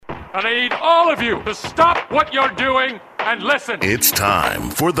And I need all of you to stop what you're doing and listen. It's time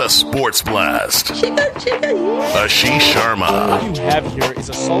for the Sports Blast. Ashish Sharma. What you have here is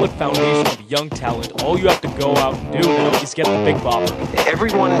a solid foundation of young talent. All you have to go out and do now is get the big bopper.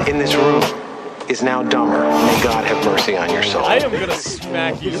 Everyone in this room is now dumber. May God have mercy on your soul. I am going to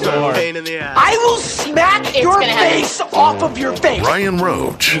smack you so hard. Pain in the ass. I will smack your face off of your face. Ryan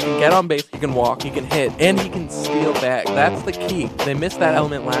Roach. He can get on base, he can walk, he can hit, and he can steal back. That's the key. They missed that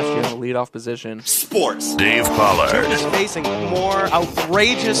element last year in the leadoff position. Sports. Dave Pollard. Is facing more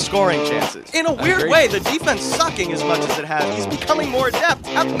outrageous scoring chances. In a weird way, the defense sucking as much as it has, he's becoming more adept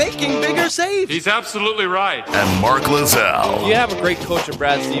at making bigger saves. He's absolutely right. And Mark Lazell. You have a great coach in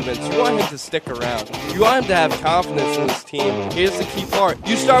Brad Stevens. You want him to stick around. You want him to have confidence in this team. Here's the key part.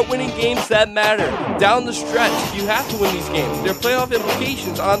 You start winning games that matter. Down the stretch, you have to win these games. There are playoff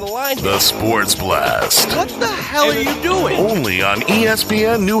implications on the line here. The Sports Blast. What the hell are you doing? Only on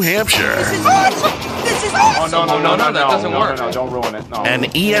ESPN New Hampshire. This is awesome. No, that doesn't work. No, don't ruin it. No. And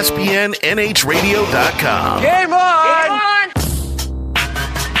ESPNNHradio.com. Game on!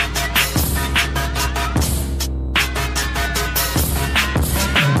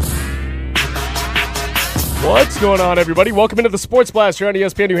 What's going on, everybody? Welcome into the Sports Blast here on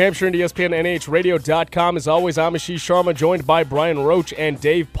ESPN New Hampshire and ESPNNHradio.com. As always, I'm Ashish Sharma, joined by Brian Roach and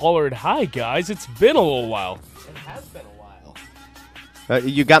Dave Pollard. Hi, guys. It's been a little while. It has been a while.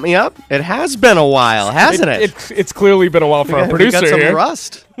 You got me up? It has been a while, hasn't it? It's clearly been a while for our producer we got some here.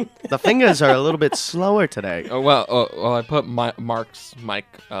 rust. The fingers are a little bit slower today. Well, I put Mark's mic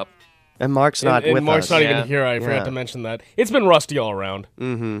up. And Mark's not with and Mark's us. not Yeah. even here. I forgot to mention that. It's been rusty all around.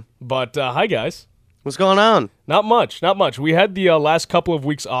 Mm-hmm. But hi, guys. What's going on? Not much. We had the last couple of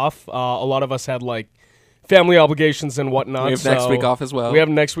weeks off. A lot of us had family obligations and whatnot. We have next week off as well. We have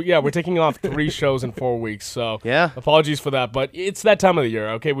next week. Yeah, we're taking off 3 shows in 4 weeks. So Yeah. apologies for that. But it's that time of the year.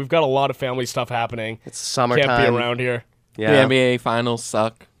 Okay, we've got a lot of family stuff happening. It's summertime. Can't be around here. Yeah. The NBA finals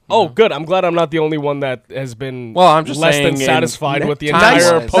suck. Oh, good. I'm glad I'm not the only one that has been Well, I'm just less saying than in satisfied with the time-wise.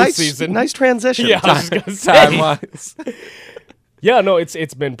 entire Nice- postseason. Nice transition. Yeah, I was just gonna say. Time-wise. Yeah, no, it's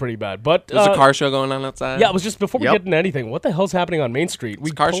been pretty bad. But There's a car show going on outside. Yeah, it was just before we Yep. get into anything. What the hell's happening on Main Street? We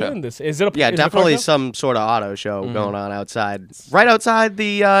a car pull show. in this. Is it a Yeah, is it a car definitely show? some sort of auto show going on outside. Right outside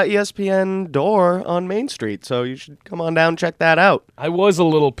the ESPN door on Main Street. So you should come on down and check that out. I was a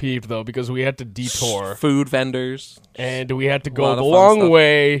little peeved though because we had to detour Food vendors. and we had to A go lot the of fun long stuff.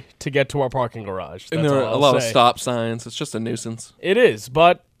 way to get to our parking garage. And That's there were all a I'll lot of say. stop signs. It's just a nuisance. It is,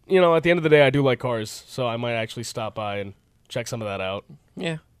 but at the end of the day, I do like cars, so I might actually stop by and check some of that out.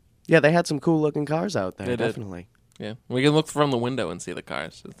 Yeah. Yeah, they had some cool looking cars out there. They did. Definitely. Yeah. We can look from the window and see the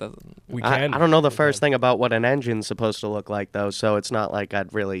cars. It doesn't. We I can. don't know the first thing about what an engine's supposed to look like, though, so it's not like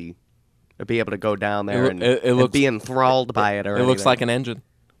I'd really be able to go down there and looks- be enthralled by it or It looks anything. like an engine.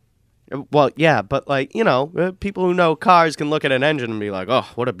 Well, yeah, but people who know cars can look at an engine and be like, "Oh,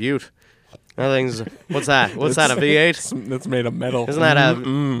 what a beaut!" That thing's what's that? What's that? A V8? That's made of metal. Isn't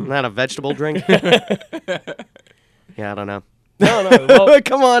that a vegetable drink? Yeah, I don't know. No. Well,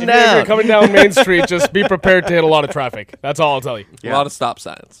 Come on if down. you're coming down Main Street, just be prepared to hit a lot of traffic. That's all I'll tell you. A lot of stop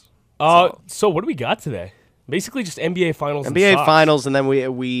signs. So what do we got today? Basically, just NBA Finals. and NBA Sox. Finals, and then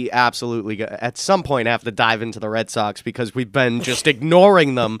we absolutely at some point have to dive into the Red Sox because we've been just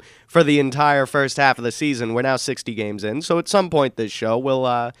ignoring them for the entire first half of the season. We're now 60 games in, so at some point this show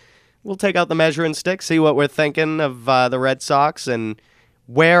we'll take out the measuring stick, see what we're thinking of the Red Sox and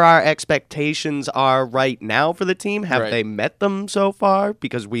where our expectations are right now for the team. Have Right. they met them so far?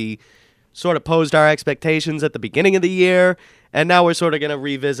 Because we sort of posed our expectations at the beginning of the year, and now we're sort of going to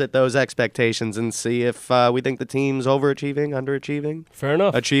revisit those expectations and see if we think the team's overachieving, underachieving, Fair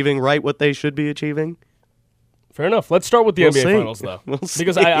enough. achieving right what they should be achieving. Fair enough. Let's start with the We'll NBA see. Finals, though, We'll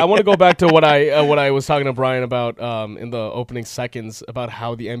because see. I want to go back to what I was talking to Brian about in the opening seconds about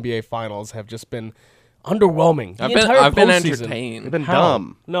how the NBA Finals have just been underwhelming. The entire I've been postseason. entertained. They've been How?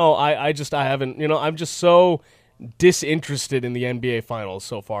 dumb. No, I haven't. I'm just so disinterested in the NBA Finals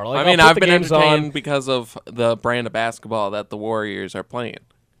so far. Like, I mean, I'll put I've the been games entertained on. because of the brand of basketball that the Warriors are playing.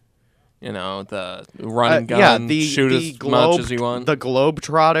 The run and gun, shoot as much as you want. The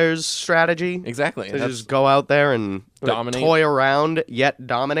Globetrotters strategy. Exactly. To That's- just go out there and Dominate. toy around, yet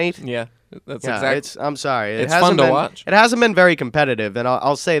dominate. yeah, that's Yeah, exactly. I'm sorry. It's hasn't fun to been- watch. It hasn't been very competitive, and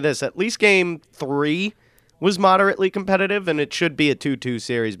I'll say this: at least Game 3 was moderately competitive, and it should be a 2-2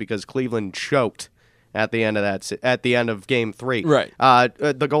 series because Cleveland choked at the end of Game 3. Right.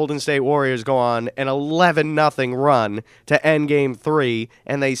 The Golden State Warriors go on an 11-0 run to end Game 3,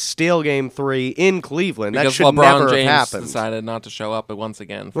 and they steal Game 3 in Cleveland. Because that should LeBron never James have happened. decided not to show up once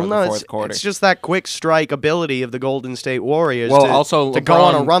again for the fourth quarter. It's just that quick strike ability of the Golden State Warriors to go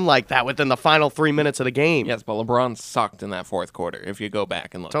on a run like that within the final 3 minutes of the game. Yes, but LeBron sucked in that fourth quarter, if you go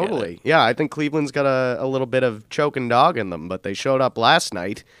back and look at it. Totally. Yeah, I think Cleveland's got a little bit of choking dog in them, but they showed up last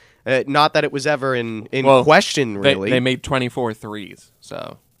night. Not that it was ever in question, really. They made 24 threes,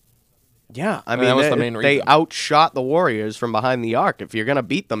 so... Yeah, I mean, that was the main reason. They outshot the Warriors from behind the arc. If you're going to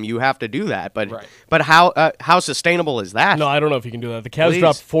beat them, you have to do that. But right. but how sustainable is that? No, I don't know if you can do that. The Cavs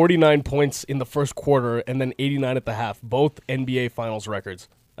dropped 49 points in the first quarter and then 89 at the half, both NBA Finals records.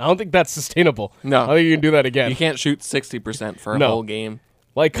 I don't think that's sustainable. No. I don't think you can do that again. You can't shoot 60% for a whole game.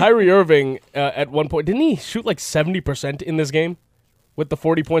 Like Kyrie Irving at one point, didn't he shoot like 70% in this game with the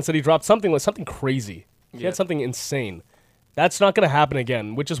 40 points that he dropped? Something crazy. He had something insane. That's not going to happen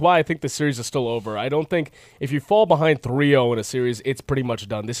again, which is why I think the series is still over. I don't think if you fall behind 3-0 in a series, it's pretty much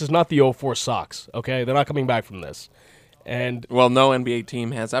done. This is not the 0-4 Sox, okay? They're not coming back from this. And well, no NBA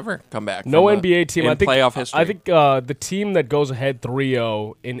team has ever come back. No NBA team. In playoff history. I think the team that goes ahead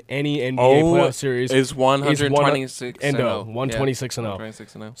 3-0 in any NBA playoff series is 126-0.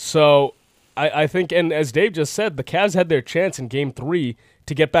 126-0. So I think, and as Dave just said, the Cavs had their chance in Game 3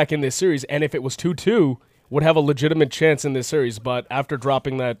 to get back in this series, and if it was 2-2, would have a legitimate chance in this series. But after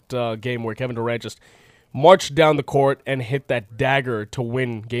dropping that game where Kevin Durant just marched down the court and hit that dagger to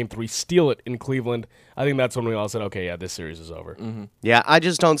win Game 3, steal it in Cleveland, I think that's when we all said, okay, yeah, this series is over. Mm-hmm. Yeah, I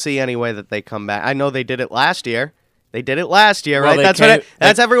just don't see any way that they come back. I know they did it last year. They did it last year, right?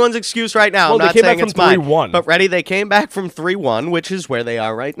 That's everyone's excuse right now. Well, I'm not saying it's mine. 3-1. But they came back from 3-1, which is where they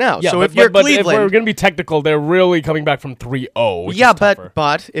are right now. Yeah, so but, if you're but Cleveland, if we're going to be technical, they're really coming back from 3-0. Yeah,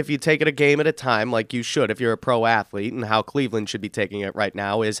 but if you take it a game at a time, like you should, if you're a pro athlete, and how Cleveland should be taking it right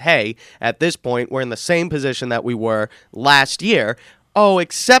now is, hey, at this point, we're in the same position that we were last year. Oh,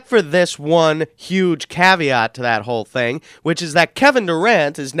 except for this one huge caveat to that whole thing, which is that Kevin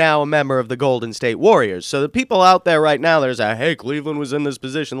Durant is now a member of the Golden State Warriors. So the people out there right now that are saying, hey, Cleveland was in this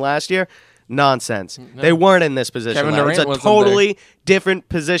position last year, nonsense. No. They weren't in this position. It's a totally different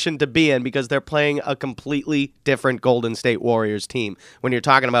position to be in because they're playing a completely different Golden State Warriors team. When you're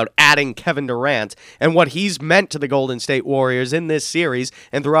talking about adding Kevin Durant and what he's meant to the Golden State Warriors in this series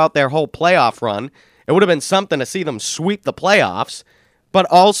and throughout their whole playoff run, it would have been something to see them sweep the playoffs. But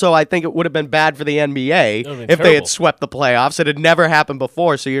also, I think it would have been bad for the NBA if they had swept the playoffs. It had never happened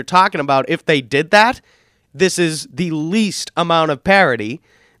before. So you're talking about if they did that, this is the least amount of parity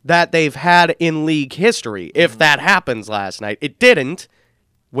that they've had in league history. If that happens last night, it didn't.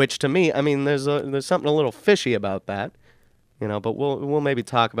 Which to me, I mean, there's something a little fishy about that, But we'll maybe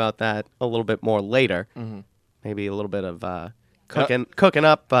talk about that a little bit more later. Mm-hmm. Maybe a little bit of. Cooking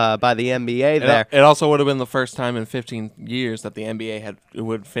up by the NBA there. It also would have been the first time in 15 years that the NBA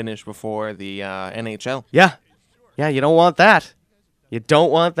would finish before the NHL. Yeah, you don't want that. You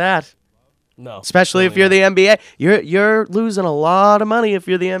don't want that. No, especially if you're the NBA. You're losing a lot of money if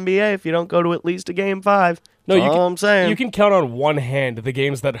you're the NBA if you don't go to at least a Game 5. No, I'm saying. You can count on one hand the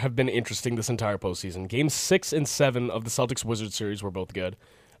games that have been interesting this entire postseason. Games 6 and 7 of the Celtics-Wizards series were both good.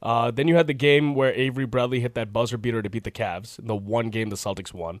 Then you had the game where Avery Bradley hit that buzzer beater to beat the Cavs in the one game the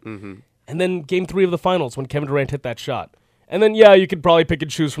Celtics won. Mm-hmm. And then Game 3 of the finals when Kevin Durant hit that shot. And then, you could probably pick and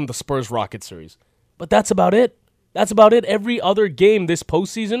choose from the Spurs-Rockets series. But that's about it. That's about it. Every other game this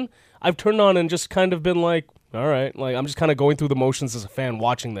postseason, I've turned on and just kind of been like, all right, I'm just kind of going through the motions as a fan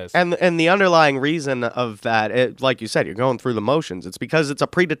watching this. And the underlying reason of that, like you said, you're going through the motions. It's because it's a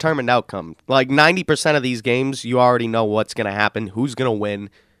predetermined outcome. Like 90% of these games, you already know what's going to happen, who's going to win.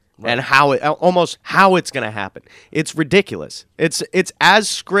 Right. And how it's going to happen. It's ridiculous. It's as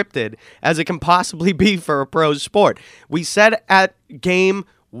scripted as it can possibly be for a pro sport. We said at Game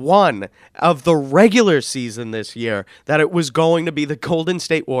 1 of the regular season this year that it was going to be the Golden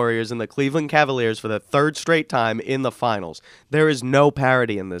State Warriors and the Cleveland Cavaliers for the third straight time in the finals. There is no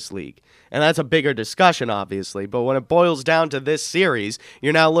parity in this league. And that's a bigger discussion, obviously. But when it boils down to this series,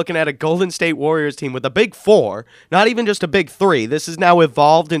 you're now looking at a Golden State Warriors team with a big 4, not even just a big 3. This has now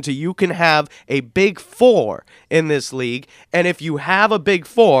evolved into you can have a big 4 in this league. And if you have a big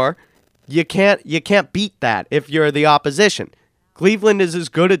 4, you can't beat that if you're the opposition. Cleveland is as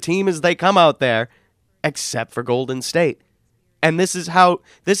good a team as they come out there, except for Golden State. And this is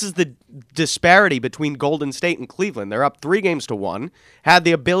the disparity between Golden State and Cleveland. They're up 3-1, had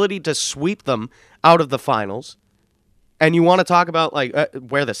the ability to sweep them out of the finals. And you want to talk about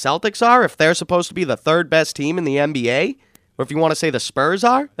where the Celtics are? If they're supposed to be the third best team in the NBA, Or if you want to say the Spurs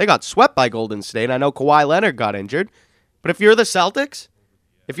are, they got swept by Golden State. I know Kawhi Leonard got injured. But if you're the Celtics,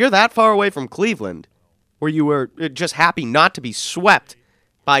 if you're that far away from Cleveland, where you were just happy not to be swept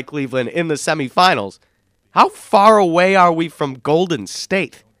by Cleveland in the semifinals, how far away are we from Golden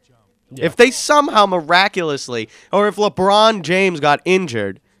State? Yeah. If they somehow miraculously, or if LeBron James got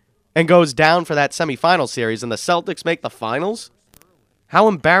injured and goes down for that semifinal series and the Celtics make the finals, how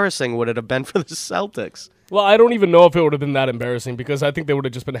embarrassing would it have been for the Celtics? Well, I don't even know if it would have been that embarrassing because I think they would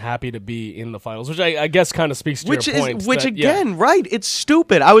have just been happy to be in the finals, which I guess kind of speaks to your point. Right, it's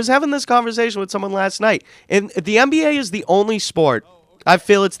stupid. I was having this conversation with someone last night, and the NBA is the only sport, I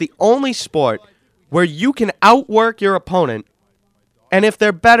feel it's the only sport where you can outwork your opponent, and if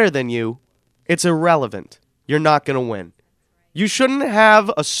they're better than you, it's irrelevant. You're not going to win. You shouldn't have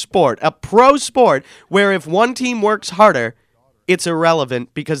a sport, a pro sport, where if one team works harder, it's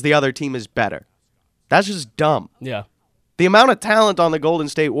irrelevant because the other team is better. That's just dumb. Yeah. The amount of talent on the Golden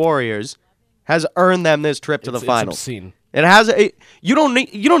State Warriors has earned them this trip to the finals. It's obscene. It has. You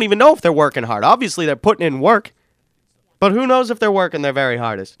don't even know if they're working hard. Obviously, they're putting in work, but who knows if they're working their very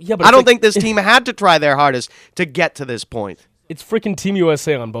hardest? Yeah, but I don't think this team had to try their hardest to get to this point. It's freaking Team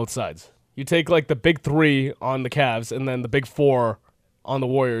USA on both sides. You take like the big 3 on the Cavs and then the big 4 on the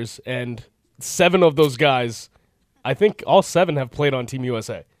Warriors, and 7 of those guys, I think all 7 have played on Team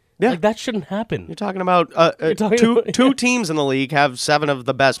USA. Yeah. Like, that shouldn't happen. You're talking about two teams in the league have 7 of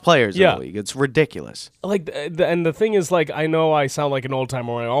the best players in the league. It's ridiculous. Like, and the thing is, like, I know I sound like an old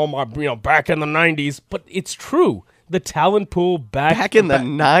timer. Oh my, back in the '90s, but it's true. The talent pool back in the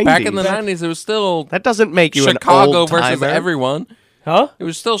 '90s. Back in the '90s, it was still that doesn't make you Chicago an old timer. versus everyone. Huh? It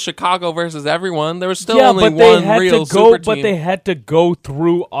was still Chicago versus everyone. There was still only one real super team. But they had to go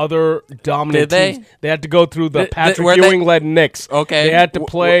through other dominant teams. Did they? They had to go through the Patrick Ewing-led Knicks. Okay. They had to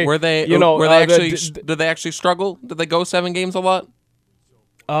play. Were they? Did they actually struggle? Did they go 7 games a lot?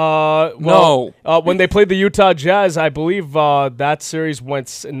 No. When they played the Utah Jazz, I believe that series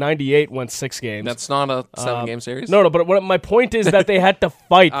went 98, went 6 games. That's not a 7-game series. No. But my point is that they had to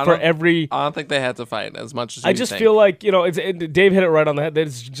fight for every. I don't think they had to fight as much as. I just feel like Dave hit it right on the head.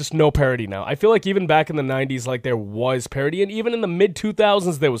 There's just no parity now. I feel like even back in the '90s, like there was parity, and even in the mid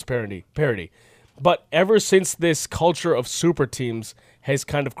 2000s, there was parity. But ever since this culture of super teams has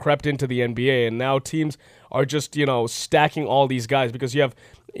kind of crept into the NBA, and now teams are just, stacking all these guys because you have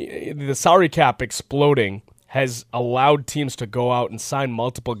the salary cap exploding has allowed teams to go out and sign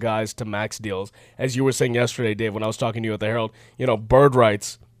multiple guys to max deals. As you were saying yesterday, Dave, when I was talking to you at the Herald, bird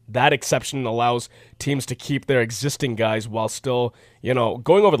rights, that exception allows teams to keep their existing guys while still,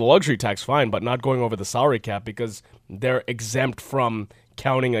 going over the luxury tax, fine, but not going over the salary cap because they're exempt from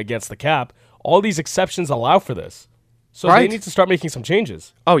counting against the cap. All these exceptions allow for this. So They need to start making some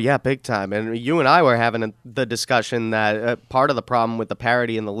changes. Oh, yeah, big time. And you and I were having the discussion that part of the problem with the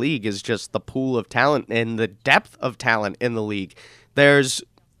parity in the league is just the pool of talent and the depth of talent in the league. There's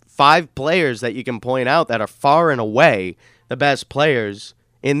 5 players that you can point out that are far and away the best players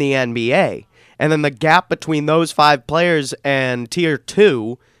in the NBA. And then the gap between those 5 players and Tier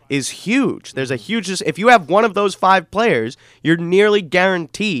 2 is huge. There's a huge... If you have one of those 5 players, you're nearly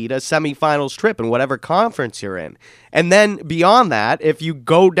guaranteed a semifinals trip in whatever conference you're in. And then beyond that, if you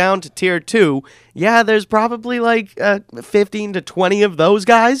go down to Tier 2, there's probably like 15 to 20 of those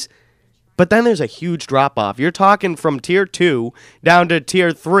guys. But then there's a huge drop-off. You're talking from Tier 2 down to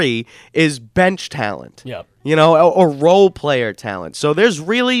Tier 3 is bench talent. Yep. Or role player talent. So there's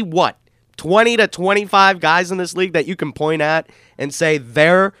really, 20 to 25 guys in this league that you can point at and say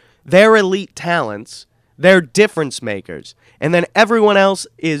they're elite talents, they're difference makers, and then everyone else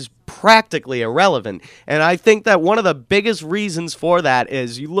is practically irrelevant. And I think that one of the biggest reasons for that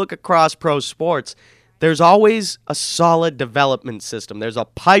is you look across pro sports, there's always a solid development system. There's a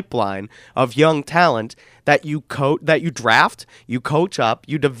pipeline of young talent that you draft, you coach up,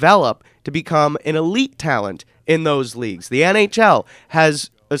 you develop to become an elite talent in those leagues. The NHL has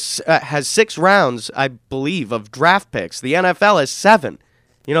 6 rounds, I believe, of draft picks. The NFL has 7.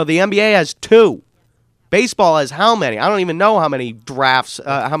 The NBA has 2. Baseball has how many? I don't even know how many drafts,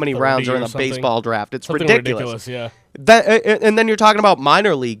 how many rounds are in the baseball draft. It's ridiculous. Yeah. And then you're talking about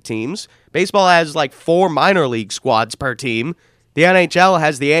minor league teams. Baseball has like 4 minor league squads per team. The NHL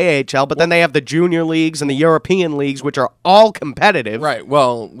has the AHL, but then they have the junior leagues and the European leagues, which are all competitive. Right.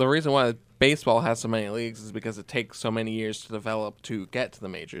 Well, the reason why baseball has so many leagues is because it takes so many years to develop to get to the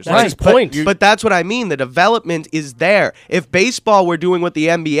majors. That's his point. But that's what I mean. The development is there. If baseball were doing what the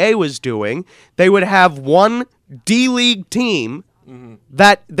NBA was doing, they would have one D-League team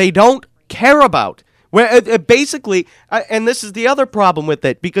that they don't care about. Where basically, and this is the other problem with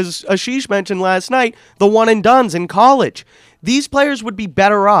it, because Ashish mentioned last night, the one and dones in college. these players would be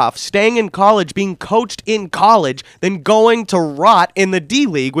better off staying in college, being coached in college, than going to rot in the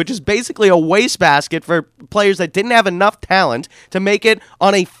D-League, which is basically a wastebasket for players that didn't have enough talent to make it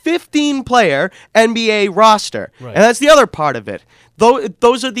on a 15-player NBA roster. Right. And that's the other part of it.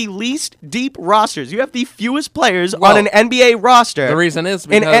 Those are the least deep rosters. You have the fewest players on an NBA roster. The reason is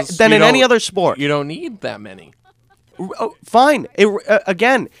because than in any other sport. You don't need that many. Fine.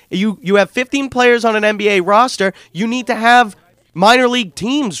 Again, you have 15 players on an NBA roster. You need to have minor league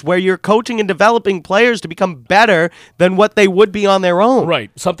teams where you're coaching and developing players to become better than what they would be on their own. Right.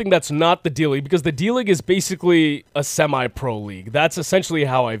 Something that's not the D-League, because the D-League is basically a semi-pro league. That's essentially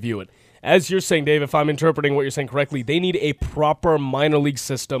how I view it. As you're saying, Dave, if I'm interpreting what you're saying correctly, they need a proper minor league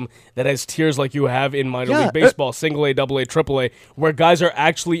system that has tiers like you have in minor league baseball, single A, double A, triple A, where guys are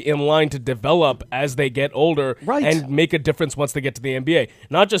actually in line to develop as they get older and make a difference once they get to the NBA.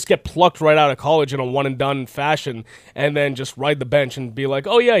 Not just get plucked right out of college in a one-and-done fashion and then just ride the bench and be like,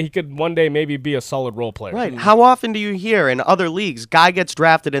 oh, yeah, he could one day maybe be a solid role player. Right. How often do you hear in other leagues, guy gets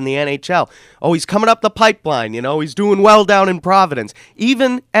drafted in the NHL, oh, he's coming up the pipeline, he's doing well down in Providence.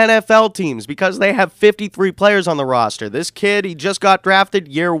 Even NFL teams, because they have 53 players on the roster. This kid, he just got drafted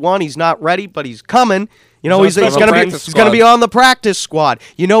year one. He's not ready, but he's coming. He's going to be on the practice squad.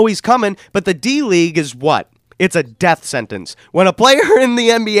 He's coming, but the D-League is what? It's a death sentence. When a player in the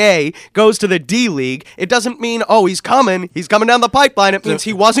NBA goes to the D-League, it doesn't mean, oh, he's coming down the pipeline. It means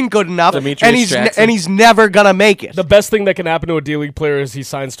he wasn't good enough, and he's never going to make it. The best thing that can happen to a D-League player is he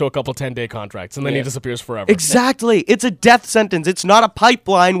signs to a couple 10-day contracts, and then he disappears forever. Exactly. It's a death sentence. It's not a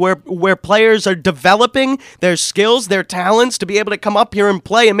pipeline where players are developing their skills, their talents to be able to come up here and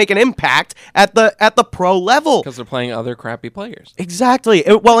play and make an impact at the pro level. Because they're playing other crappy players. Exactly.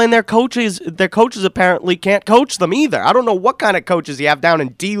 And their coaches apparently can't coach them either. I don't know what kind of coaches you have down in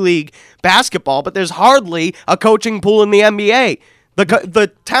D-League basketball, but there's hardly a coaching pool in the NBA.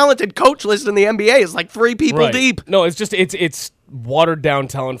 The talented coach list in the NBA is like 3 people deep. No, it's watered down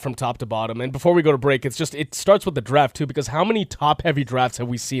talent from top to bottom. And before we go to break, it starts with the draft too, because how many top heavy drafts have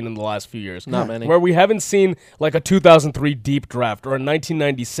we seen in the last few years? Not many. Where we haven't seen like a 2003 deep draft or a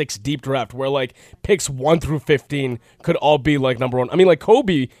 1996 deep draft where like picks 1 through 15 could all be like number one. I mean, like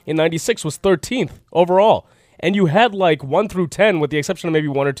Kobe in 96 was 13th overall. And you had like 1 through 10, with the exception of maybe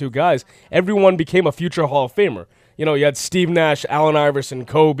 1 or 2 guys, everyone became a future Hall of Famer. You had Steve Nash, Allen Iverson,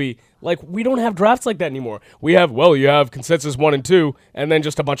 Kobe. Like, we don't have drafts like that anymore. We have, you have consensus 1 and 2, and then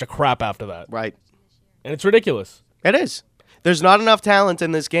just a bunch of crap after that. Right. And it's ridiculous. It is. There's not enough talent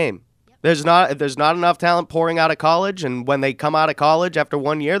in this game. There's not enough talent pouring out of college, and when they come out of college after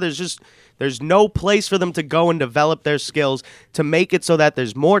 1 year, there's no place for them to go and develop their skills to make it so that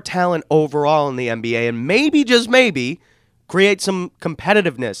there's more talent overall in the NBA, and maybe, just maybe, create some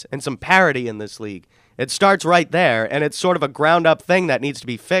competitiveness and some parity in this league. It starts right there, and it's sort of a ground-up thing that needs to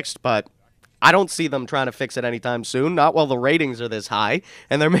be fixed, but I don't see them trying to fix it anytime soon, not while the ratings are this high,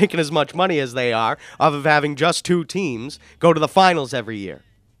 and they're making as much money as they are off of having just 2 teams go to the finals every year.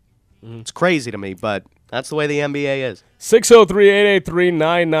 It's crazy to me, but that's the way the NBA is.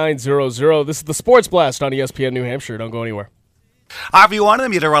 603-883-9900. This is the Sports Blast on ESPN New Hampshire. Don't go anywhere. Hi everyone,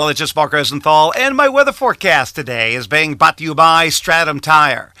 I'm meteorologist Mark Rosenthal, and my weather forecast today is being brought to you by Stratum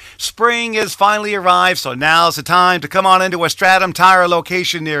Tire. Spring has finally arrived, so now's the time to come on into a Stratum Tire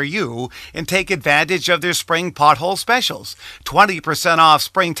location near you and take advantage of their spring pothole specials. 20% off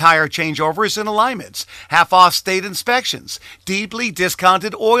spring tire changeovers and alignments, half off state inspections, deeply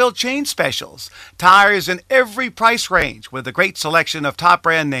discounted oil change specials, tires in every price range with a great selection of top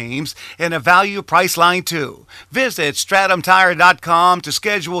brand names and a value price line too. Visit StratumTire.com to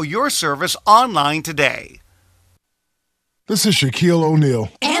schedule your service online today. This is Shaquille O'Neal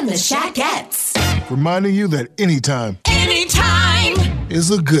and the Shaquettes, reminding you that anytime is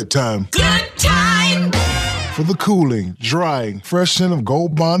a good time. Good time for the cooling, drying, fresh scent of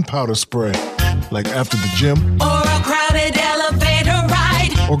Gold Bond powder spray, like after the gym or a crowded elevator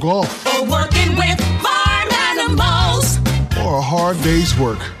ride or golf or working with farm animals or a hard day's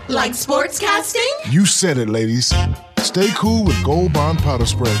work like sportscasting. You said it, ladies. Stay cool with Gold Bond powder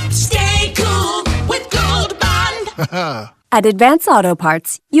spray. Stay cool with Gold Bond. At Advance Auto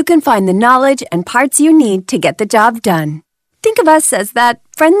Parts, you can find the knowledge and parts you need to get the job done. Think of us as that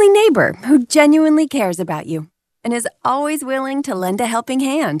friendly neighbor who genuinely cares about you and is always willing to lend a helping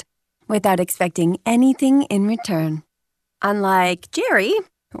hand without expecting anything in return. Unlike Jerry,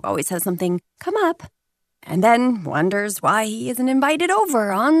 who always has something come up and then wonders why he isn't invited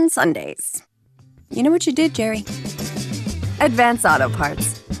over on Sundays. You know what you did, Jerry? Advance Auto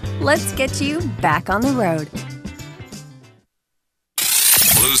Parts. Let's get you back on the road.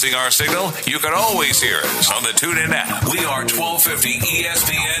 Losing our signal? You can always hear us on the TuneIn app. We are 1250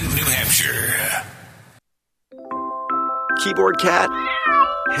 ESPN New Hampshire. Keyboard Cat,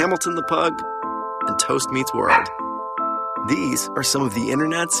 Hamilton the Pug, and Toast Meets World. These are some of the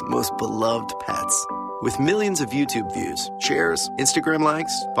internet's most beloved pets. With millions of YouTube views, shares, Instagram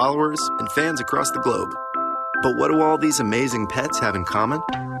likes, followers, and fans across the globe. But what do all these amazing pets have in common?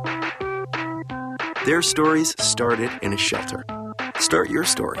 Their stories started in a shelter. Start your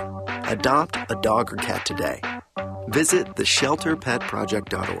story. Adopt a dog or cat today. Visit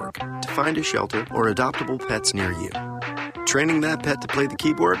theshelterpetproject.org to find a shelter or adoptable pets near you. Training that pet to play the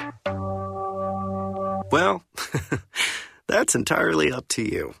keyboard? Well, that's entirely up to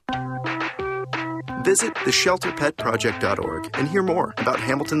you. Visit theshelterpetproject.org and hear more about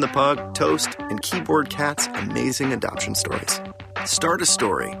Hamilton the Pug, Toast, and Keyboard Cat's amazing adoption stories. Start a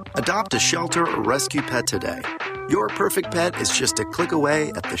story. Adopt a shelter or rescue pet today. Your perfect pet is just a click away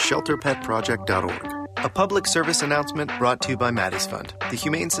at theshelterpetproject.org. A public service announcement brought to you by Maddie's Fund, the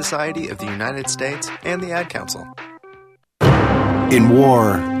Humane Society of the United States, and the Ad Council. In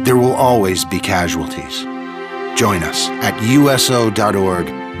war, there will always be casualties. Join us at USO.org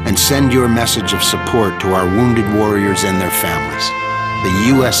and send your message of support to our wounded warriors and their families.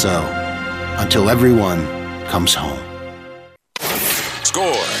 The USO, until everyone comes home.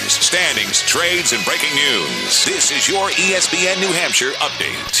 Scores, standings, trades, and breaking news. This is your ESPN New Hampshire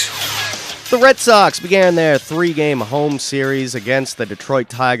update. The Red Sox began their 3-game home series against the Detroit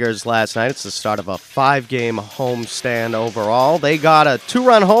Tigers last night. It's the start of a 5-game homestand overall. They got a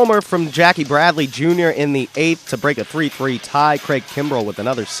 2-run homer from Jackie Bradley Jr. in the 8th to break a 3-3 tie. Craig Kimbrell with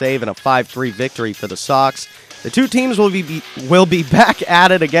another save and a 5-3 victory for the Sox. The two teams will be back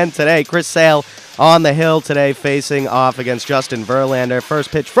at it again today. Chris Sale on the hill today facing off against Justin Verlander. First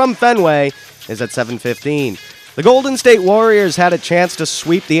pitch from Fenway is at 7:15. The Golden State Warriors had a chance to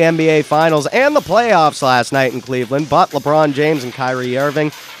sweep the NBA Finals and the playoffs last night in Cleveland, but LeBron James and Kyrie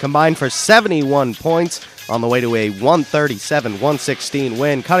Irving combined for 71 points on the way to a 137-116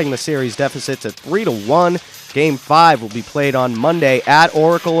 win, cutting the series deficit to 3-1. Game 5 will be played on Monday at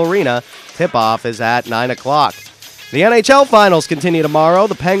Oracle Arena. Tip-off is at 9 o'clock. The NHL Finals continue tomorrow.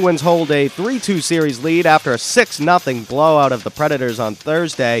 The Penguins hold a 3-2 series lead after a 6-0 blowout of the Predators on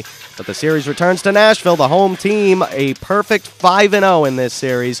Thursday. But the series returns to Nashville. The home team, a perfect 5-0 in this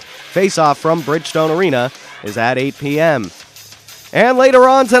series. Face-off from Bridgestone Arena is at 8 p.m. And later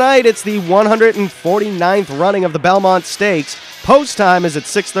on tonight, it's the 149th running of the Belmont Stakes. Post time is at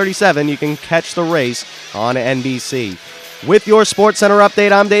 6:37. You can catch the race on NBC. With your SportsCenter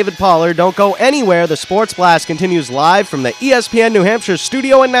update, I'm David Pollard. Don't go anywhere. The Sports Blast continues live from the ESPN New Hampshire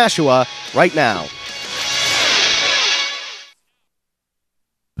studio in Nashua right now.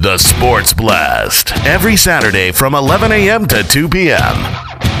 The Sports Blast, every Saturday from 11 a.m. to 2 p.m.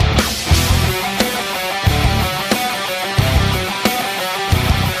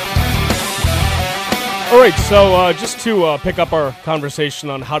 All right, so just to pick up our conversation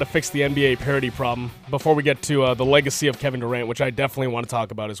on how to fix the NBA parity problem before we get to the legacy of Kevin Durant, which I definitely want to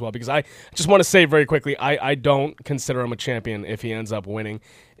talk about as well, because I just want to say very quickly, I don't consider him a champion if he ends up winning.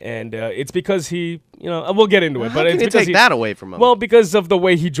 And it's because he, we'll get into it. But it's because take that away from him? Well, because of the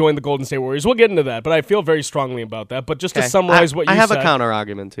way he joined the Golden State Warriors. We'll get into that, but I feel very strongly about that. But just to summarize what you said. I have a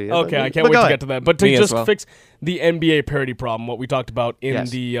counter-argument to you. Okay, I can't wait to get to that. But to just fix the NBA parity problem, what we talked about in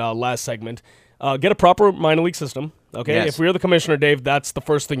the last segment, get a proper minor league system. Okay, If we were the commissioner, Dave, that's the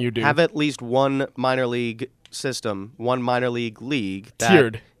first thing you do. Have at least one minor league system, one minor league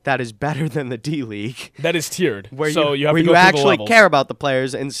tiered. That is better than the D-League. That is tiered. Where you actually care about the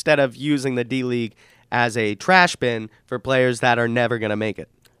players instead of using the D-League as a trash bin for players that are never going to make it.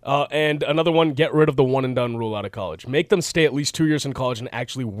 And another one, get rid of the one-and-done rule out of college. Make them stay at least 2 years in college and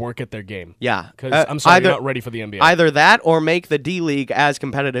actually work at their game. Yeah. Because I'm sorry, you're not ready for the NBA. Either that or make the D-League as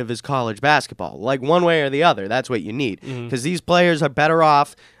competitive as college basketball. Like one way or the other. That's what you need. Because these players are better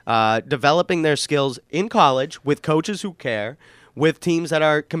off developing their skills in college with coaches who care, with teams that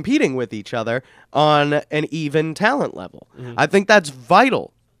are competing with each other on an even talent level. I think that's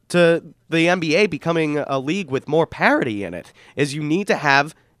vital to the NBA becoming a league with more parity in it, is you need to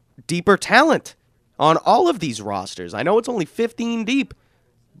have deeper talent on all of these rosters. I know it's only 15 deep,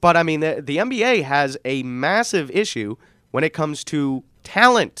 but I mean, the NBA has a massive issue when it comes to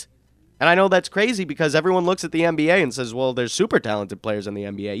talent. And I know that's crazy because everyone looks at the NBA and says, well, there's super talented players in the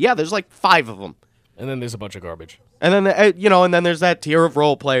NBA. Yeah, there's like 5 of them. And then there's a bunch of garbage. And then, and then there's that tier of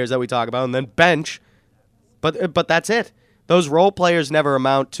role players that we talk about, and then bench. But that's it. Those role players never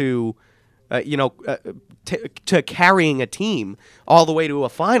amount to, to carrying a team all the way to a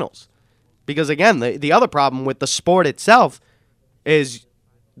finals. Because, again, the other problem with the sport itself is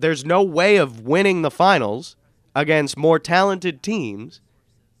there's no way of winning the finals against more talented teams,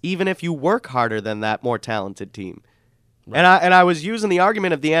 even if you work harder than that more talented team. Right. And I was using the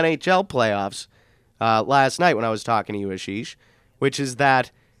argument of the NHL playoffs last night when I was talking to you, Ashish, which is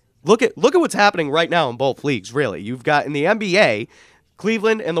that look at what's happening right now in both leagues, really. You've got in the NBA,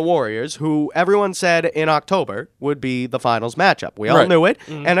 Cleveland and the Warriors, who everyone said in October would be the finals matchup. We all knew it,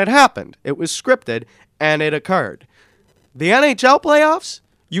 and it happened. It was scripted, and it occurred. The NHL playoffs,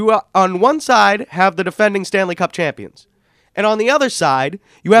 you on one side have the defending Stanley Cup champions. And on the other side,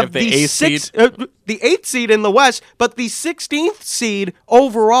 you have the 8th seed in the West, but the 16th seed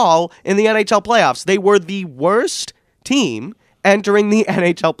overall in the NHL playoffs. They were the worst team entering the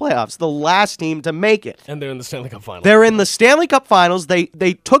NHL playoffs, the last team to make it. And they're in the Stanley Cup Finals. They're in the Stanley Cup Finals. They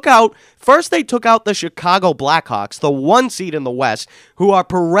took out the Chicago Blackhawks, the 1 seed in the West, who are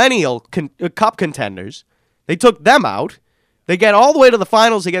perennial cup contenders. They took them out. They get all the way to the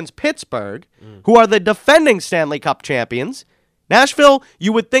finals against Pittsburgh, who are the defending Stanley Cup champions. Nashville,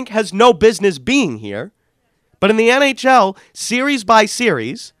 you would think, has no business being here. But in the NHL, series by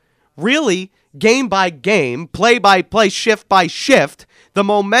series, really game by game, play by play, shift by shift, the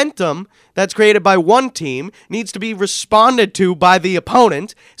momentum that's created by one team needs to be responded to by the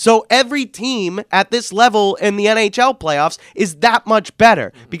opponent. So every team at this level in the NHL playoffs is that much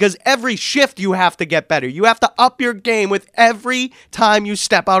better because every shift you have to get better. You have to up your game with every time you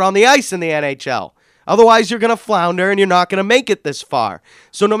step out on the ice in the NHL. Otherwise, you're going to flounder and you're not going to make it this far.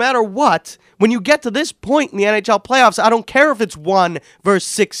 So no matter what, when you get to this point in the NHL playoffs, I don't care if it's 1 versus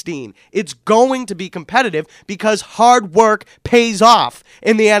 16. It's going to be competitive because hard work pays off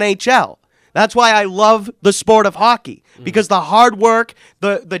in the NHL. That's why I love the sport of hockey, because the hard work,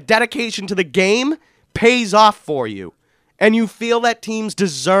 the dedication to the game pays off for you. And you feel that teams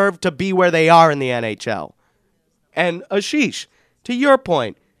deserve to be where they are in the NHL. And Ashish, to your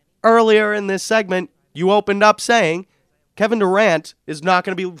point, earlier in this segment, you opened up saying Kevin Durant is not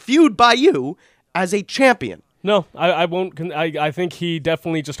going to be viewed by you as a champion. No, I won't. I think he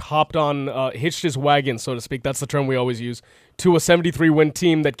definitely just hopped on, hitched his wagon, so to speak. That's the term we always use, to a 73-win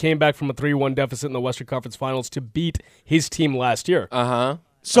team that came back from a 3-1 deficit in the Western Conference Finals to beat his team last year.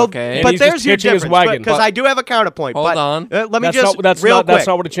 So, okay. But there's your difference, because I do have a counterpoint. Hold on. Let me that's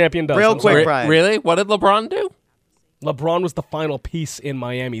not what a champion does. Real quick, Brian. Really? What did LeBron do? LeBron was the final piece in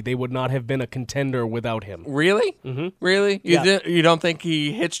Miami. They would not have been a contender without him. Really? Mm-hmm. Really? You don't think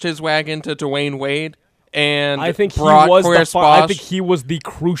he hitched his wagon to Dwayne Wade? And I think I think he was the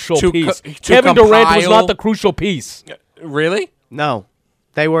crucial piece. Kevin Durant was not the crucial piece. Really? No.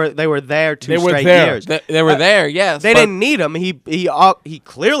 They were there two straight years. They were there, yes. They didn't need him. He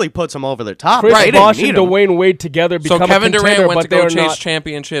clearly puts them over the top. Chris Bosh and Dwayne Wade together become a contender, but Kevin Durant went to go chase not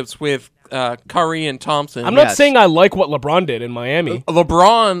championships with Curry and Thompson. I'm not saying I like what LeBron did in Miami.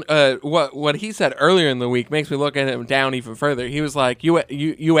 LeBron, what he said earlier in the week makes me look at him down even further. He was like,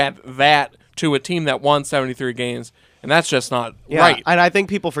 you add that to a team that won 73 games, and that's just not right. And I think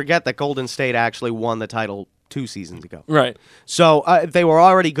people forget that Golden State actually won the title 2 seasons ago. Right. So they were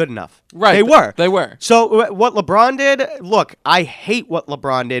already good enough. Right. They were. So what LeBron did, look, I hate what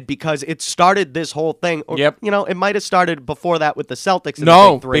LeBron did because it started this whole thing. Or, yep. It might have started before that with the Celtics.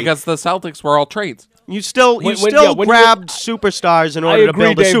 No, because the Celtics were all trades. You still grabbed superstars in order to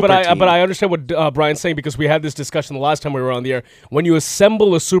build a super team. But I understand what Brian's saying because we had this discussion the last time we were on the air. When you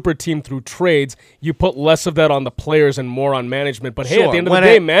assemble a super team through trades, you put less of that on the players and more on management. But hey, at the end of the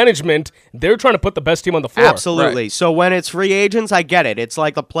day, management, they're trying to put the best team on the floor. Absolutely. Right. So when it's free agents, I get it. It's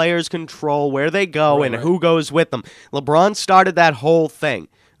like the players control where they go and who goes with them. LeBron started that whole thing,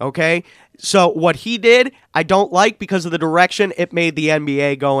 okay? So what he did, I don't like because of the direction it made the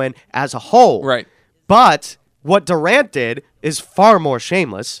NBA go in as a whole. Right. But what Durant did is far more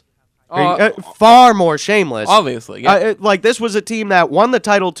shameless. Far more shameless. Obviously, yeah. Like this was a team that won the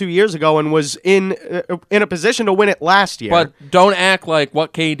title 2 years ago and was in a position to win it last year. But don't act like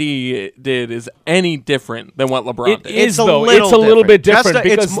what KD did is any different than what LeBron did. It's a little bit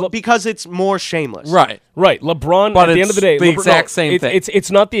different because it's more shameless. Right. LeBron, but at the end of the day, the exact same thing.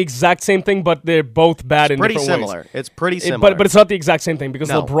 It's not the exact same thing, but they're both bad in different ways. It's pretty similar. But it's not the exact same thing because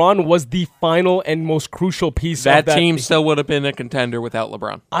LeBron was the final and most crucial piece of that team still would have been a contender without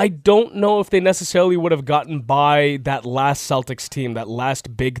LeBron. I don't know if they necessarily would have gotten by that last Celtics team, that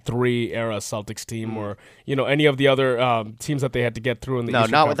last Big Three era Celtics team, or any of the other teams that they had to get through in the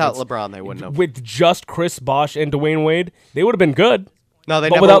Eastern Conference. Without LeBron, they wouldn't have. With just Chris Bosh and Dwayne Wade, they would have been good. No,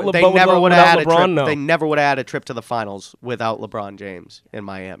 they never would have had a trip. They never would have had a trip to the finals without LeBron James in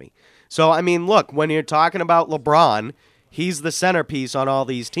Miami. So I mean, look, when you're talking about LeBron, he's the centerpiece on all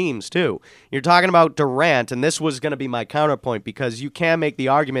these teams, too. You're talking about Durant, and this was going to be my counterpoint, because you can make the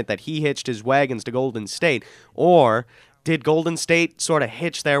argument that he hitched his wagons to Golden State, or did Golden State sort of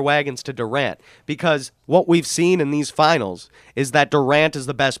hitch their wagons to Durant? Because what we've seen in these finals is that Durant is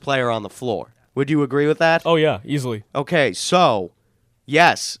the best player on the floor. Would you agree with that? Oh, yeah, easily. Okay, so,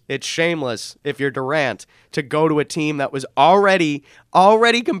 yes, it's shameless if you're Durant to go to a team that was already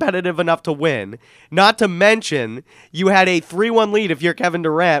competitive enough to win. Not to mention, you had a 3-1 lead if you're Kevin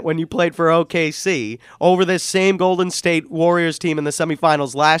Durant when you played for OKC over this same Golden State Warriors team in the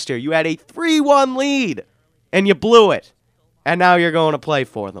semifinals last year. You had a 3-1 lead, and you blew it. And now you're going to play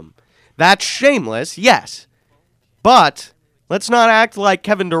for them. That's shameless, yes. But let's not act like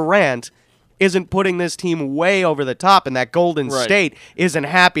Kevin Durant isn't putting this team way over the top, and that Golden State isn't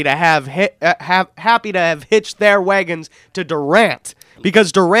happy to have hitched their wagons to Durant.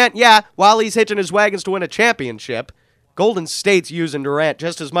 Because Durant, while he's hitching his wagons to win a championship, Golden State's using Durant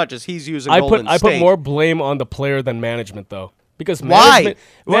just as much as he's using Golden State. I put more blame on the player than management, though. Because management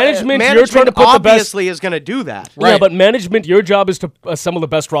you're trying to put obviously is going to do that. Yeah, but management, your job is to assemble the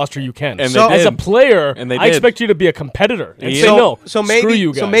best roster you can. And so as a player, I expect you to be a competitor and say no. So screw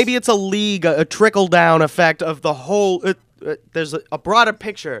you guys. So maybe it's a league, a trickle down effect of the whole. There's a broader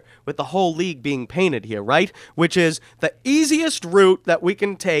picture with the whole league being painted here, right? Which is the easiest route that we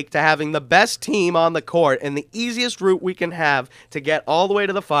can take to having the best team on the court, and the easiest route we can have to get all the way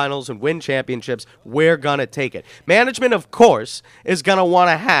to the finals and win championships. We're gonna take it. Management, of course, is gonna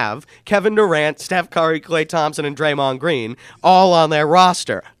want to have Kevin Durant, Steph Curry, Klay Thompson, and Draymond Green all on their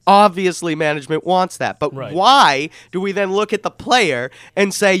roster. Obviously, management wants that. But why do we then look at the player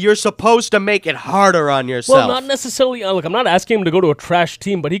and say you're supposed to make it harder on yourself? Well, not necessarily. Look, I'm not asking him to go to a trash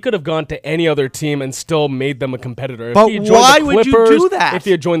team, but he could have gone to any other team and still made them a competitor. But why would you do that? If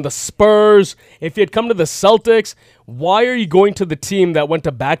he had joined the Spurs, if he had come to the Celtics, why are you going to the team that went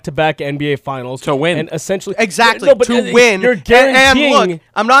to back-to-back NBA Finals to win? And essentially, exactly no, but to win. You're guaranteeing.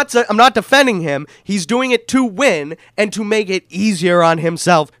 And look, I'm not defending him. He's doing it to win and to make it easier on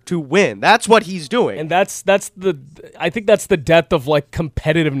himself to win. That's what he's doing. And I think that's the death of like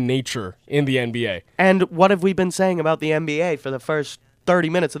competitive nature in the NBA. And what have we been saying about the NBA for the first 30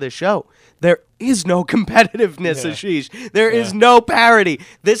 minutes of this show? There is no competitiveness, Ashish. There is no parity.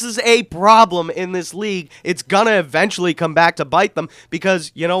 This is a problem in this league. It's going to eventually come back to bite them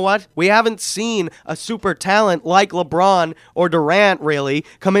because, you know what? We haven't seen a super talent like LeBron or Durant, really,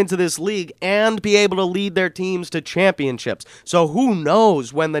 come into this league and be able to lead their teams to championships. So who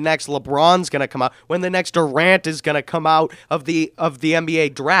knows when the next LeBron's going to come out, when the next Durant is going to come out of the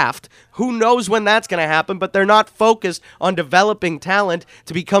NBA draft. Who knows when that's going to happen, but they're not focused on developing talent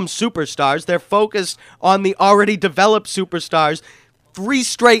to become superstars. They're focused on the already developed superstars. 3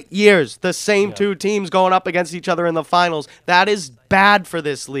 straight years, the same two teams going up against each other in the finals. That is bad for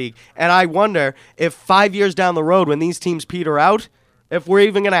this league. And I wonder if 5 years down the road when these teams peter out, if we're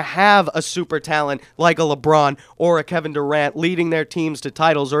even going to have a super talent like a LeBron or a Kevin Durant leading their teams to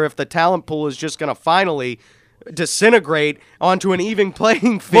titles, or if the talent pool is just going to finally disintegrate onto an even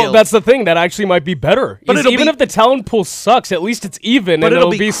playing field. Well, that's the thing. That actually might be better. But even if the talent pool sucks, at least it's even. But and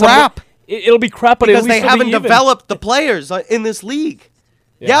it'll be crap. It'll be crap, but because at least they haven't developed the players in this league.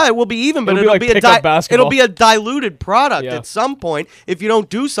 Yeah, it will be even, but it'll be a diluted product at some point if you don't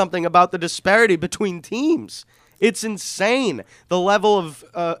do something about the disparity between teams. It's insane, the level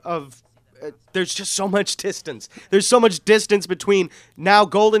of there's just so much distance. There's so much distance between now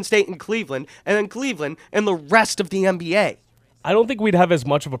Golden State and Cleveland, and then Cleveland and the rest of the NBA. I don't think we'd have as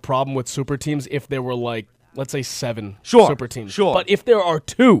much of a problem with super teams if there were, like, let's say 7 super teams. Sure. But if there are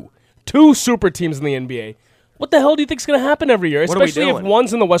two super teams in the NBA, what the hell do you think is going to happen every year? Especially if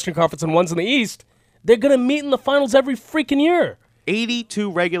one's in the Western Conference and one's in the East. They're going to meet in the finals every freaking year.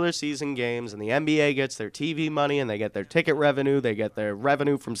 82 regular season games, and the NBA gets their TV money, and they get their ticket revenue, they get their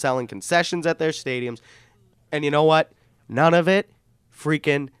revenue from selling concessions at their stadiums. And you know what? None of it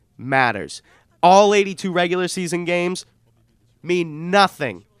freaking matters. All 82 regular season games mean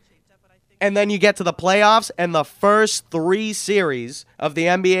nothing. And then you get to the playoffs, and the first 3 series of the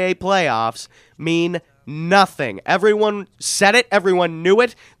NBA playoffs mean nothing. Everyone said it. Everyone knew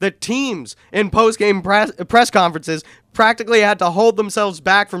it. The teams in post-game press conferences practically had to hold themselves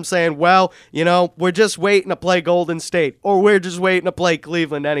back from saying, well, you know, we're just waiting to play Golden State, or we're just waiting to play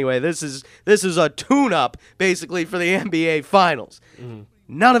Cleveland anyway. This is a tune-up, basically, for the NBA Finals. Mm-hmm.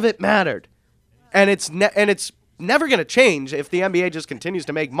 None of it mattered. And it's never going to change if the NBA just continues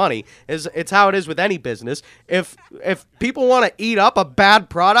to make money. It's how it is with any business. If people want to eat up a bad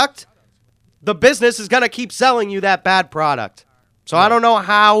product, the business is going to keep selling you that bad product. So I don't know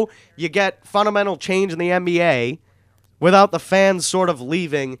how you get fundamental change in the NBA without the fans sort of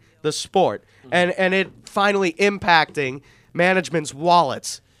leaving the sport and it finally impacting management's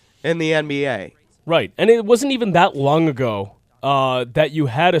wallets in the NBA. Right, and it wasn't even that long ago that you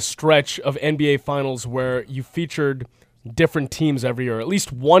had a stretch of NBA Finals where you featured different teams every year. At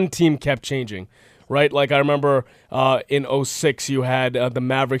least one team kept changing, right? Like I remember in 2006 you had the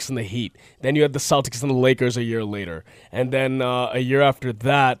Mavericks and the Heat. Then you had the Celtics and the Lakers a year later. And then a year after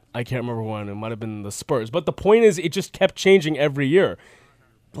that, I can't remember when, it might have been the Spurs. But the point is, it just kept changing every year.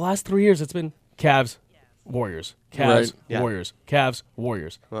 The last 3 years, it's been Cavs, Warriors, Cavs, Warriors, Cavs,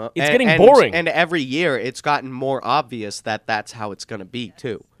 Warriors. Well, it's getting boring. And every year, it's gotten more obvious that that's how it's going to be,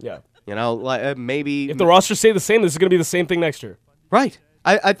 too. Yeah. You know, like maybe... If the rosters stay the same, this is going to be the same thing next year. Right.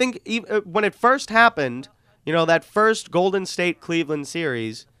 I think when it first happened, you know, that first Golden State-Cleveland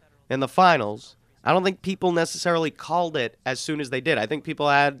series in the finals, I don't think people necessarily called it as soon as they did. I think people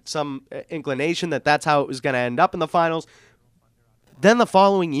had some inclination that that's how it was going to end up in the finals. Then the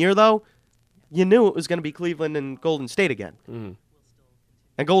following year, though, you knew it was going to be Cleveland and Golden State again. Mm.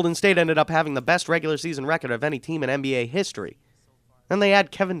 And Golden State ended up having the best regular season record of any team in NBA history. Then they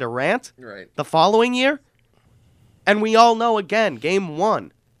had Kevin Durant the following year. And we all know, again, game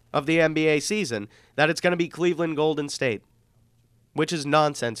one of the NBA season, that it's going to be Cleveland Golden State, which is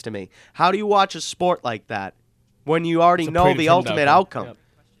nonsense to me. How do you watch a sport like that when you already know the ultimate outcome? Yep.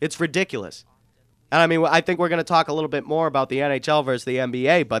 It's ridiculous. And I mean, I think we're going to talk a little bit more about the NHL versus the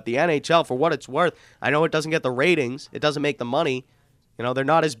NBA, but the NHL, for what it's worth, I know it doesn't get the ratings, it doesn't make the money. You know, they're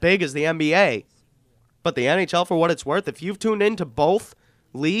not as big as the NBA. But the NHL, for what it's worth, if you've tuned into both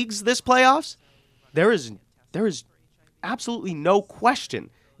leagues this playoffs, there is absolutely no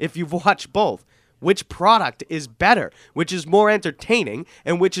question, if you've watched both, which product is better, which is more entertaining,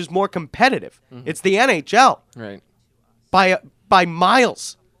 and which is more competitive. Mm-hmm. It's the NHL. Right. By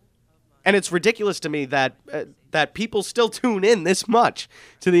miles. And it's ridiculous to me that people still tune in this much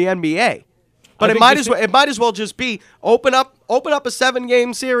to the NBA. But it might as well just be open up a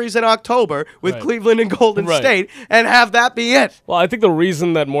 7-game series in October with Cleveland and Golden State and have that be it. Well, I think the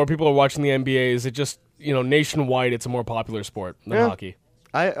reason that more people are watching the NBA is it just, you know, nationwide it's a more popular sport than hockey.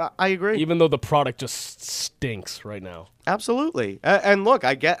 I agree. Even though the product just stinks right now. Absolutely. And look,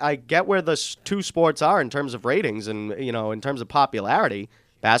 I get where the two sports are in terms of ratings and, you know, in terms of popularity.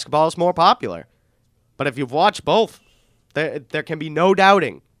 Basketball is more popular. But if you've watched both, there can be no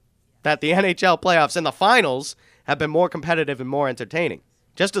doubting that the NHL playoffs and the finals have been more competitive and more entertaining,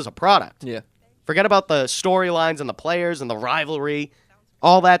 just as a product. Yeah. Forget about the storylines and the players and the rivalry,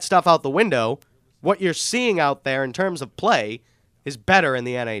 all that stuff out the window. What you're seeing out there in terms of play is better in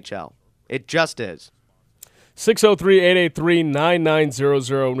the NHL. It just is.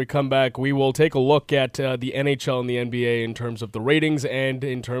 603-883-9900. When we come back, we will take a look at the NHL and the NBA in terms of the ratings and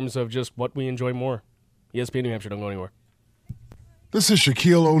in terms of just what we enjoy more. ESPN New Hampshire, don't go anywhere. This is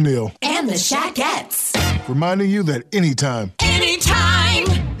Shaquille O'Neal. And the Shaquettes. Reminding you that anytime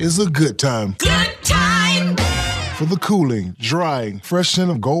is a good time. Good time. For the cooling, drying, fresh scent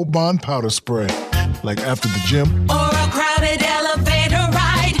of Gold Bond powder spray. Like after the gym. Or a crowded elevator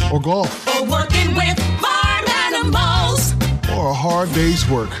ride. Or golf. Or working with farm animals. Or a hard day's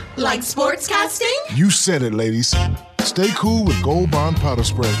work. Like sportscasting. You said it, ladies. Stay cool with Gold Bond powder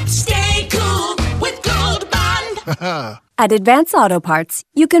spray. Stay cool with Gold Bond. At Advance Auto Parts,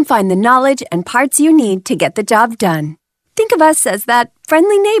 you can find the knowledge and parts you need to get the job done. Think of us as that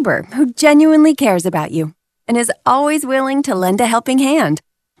friendly neighbor who genuinely cares about you and is always willing to lend a helping hand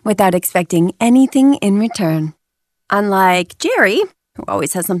without expecting anything in return. Unlike Jerry, who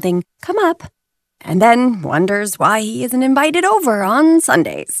always has something come up and then wonders why he isn't invited over on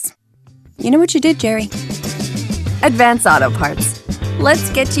Sundays. You know what you did, Jerry? Advance Auto Parts.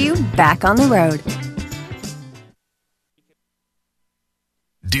 Let's get you back on the road.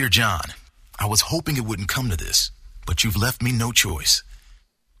 Dear John, I was hoping it wouldn't come to this, but you've left me no choice.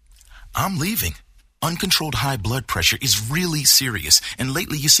 I'm leaving. Uncontrolled high blood pressure is really serious, and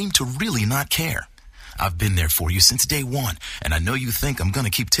lately you seem to really not care. I've been there for you since day one, and I know you think I'm gonna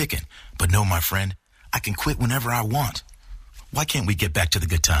keep ticking, but no, my friend, I can quit whenever I want. Why can't we get back to the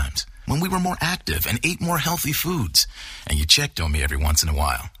good times, when we were more active and ate more healthy foods, and you checked on me every once in a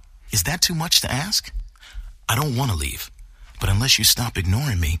while? Is that too much to ask? I don't want to leave. But unless you stop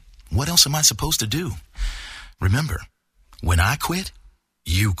ignoring me, what else am I supposed to do? Remember, when I quit,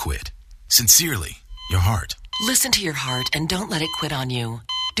 you quit. Sincerely, your heart. Listen to your heart and don't let it quit on you.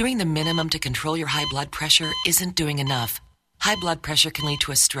 Doing the minimum to control your high blood pressure isn't doing enough. High blood pressure can lead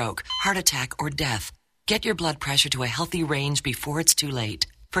to a stroke, heart attack, or death. Get your blood pressure to a healthy range before it's too late.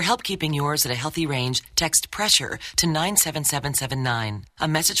 For help keeping yours at a healthy range, text PRESSURE to 97779. A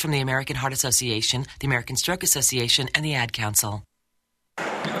message from the American Heart Association, the American Stroke Association, and the Ad Council.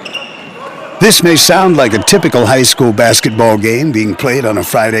 This may sound like a typical high school basketball game being played on a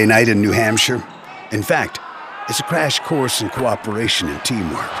Friday night in New Hampshire. In fact, it's a crash course in cooperation and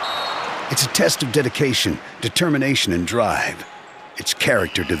teamwork. It's a test of dedication, determination, and drive. It's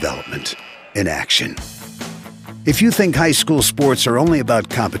character development in action. If you think high school sports are only about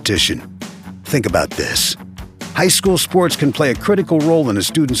competition, think about this. High school sports can play a critical role in a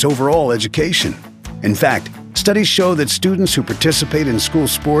student's overall education. In fact, studies show that students who participate in school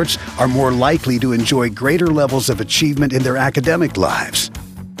sports are more likely to enjoy greater levels of achievement in their academic lives.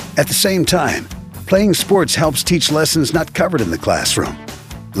 At the same time, playing sports helps teach lessons not covered in the classroom.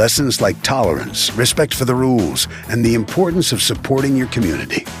 Lessons like tolerance, respect for the rules, and the importance of supporting your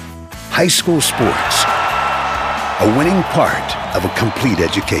community. High school sports, a winning part of a complete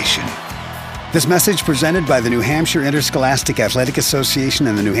education. This message presented by the New Hampshire Interscholastic Athletic Association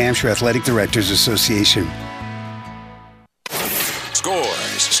and the New Hampshire Athletic Directors Association.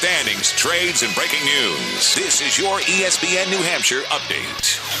 Scores, standings, trades, and breaking news. This is your ESPN New Hampshire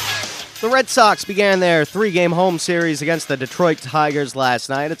update. The Red Sox began their 3-game home series against the Detroit Tigers last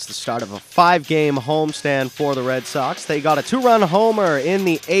night. It's the start of a 5-game homestand for the Red Sox. They got a 2-run homer in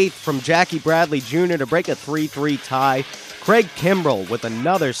the 8th from Jackie Bradley Jr. to break a 3-3 tie. Craig Kimbrell with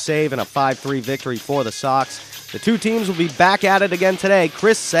another save and a 5-3 victory for the Sox. The two teams will be back at it again today.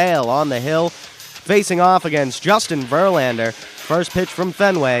 Chris Sale on the hill, facing off against Justin Verlander. First pitch from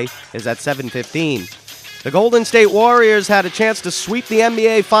Fenway is at 7:15. The Golden State Warriors had a chance to sweep the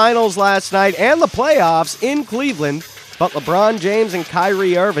NBA Finals last night and the playoffs in Cleveland, but LeBron James and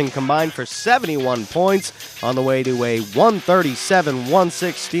Kyrie Irving combined for 71 points on the way to a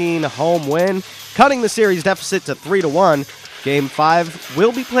 137-116 home win, cutting the series deficit to 3-1. Game 5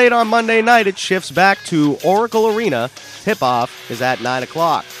 will be played on Monday night. It shifts back to Oracle Arena. Tip-off is at 9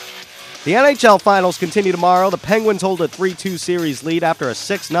 o'clock. The NHL Finals continue tomorrow. The Penguins hold a 3-2 series lead after a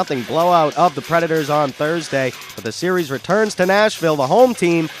 6-0 blowout of the Predators on Thursday. But the series returns to Nashville. The home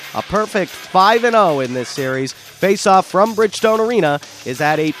team, a perfect 5-0 in this series. Face-off from Bridgestone Arena is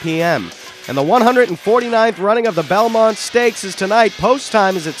at 8 p.m. And the 149th running of the Belmont Stakes is tonight. Post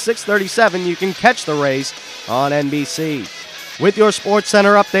time is at 6:37. You can catch the race on NBC. With your Sports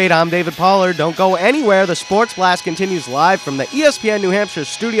Center update, I'm David Pollard. Don't go anywhere. The Sports Blast continues live from the ESPN New Hampshire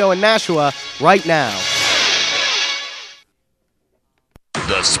studio in Nashua right now.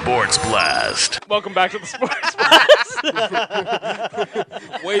 The Sports Blast. Welcome back to the Sports Blast.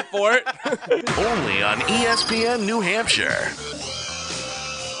 Wait for it. Only on ESPN New Hampshire.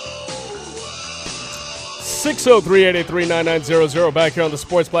 603-883-9900 back here on the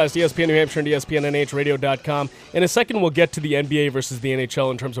Sports Blast, ESPN New Hampshire and ESPNNHradio.com. In a second, we'll get to the NBA versus the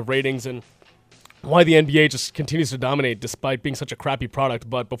NHL in terms of ratings and why the NBA just continues to dominate despite being such a crappy product.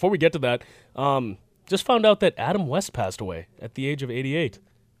 But before we get to that, just found out that Adam West passed away at the age of 88.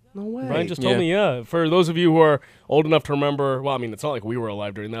 No way. Brian just told me, yeah. For those of you who are old enough to remember, well, I mean, it's not like we were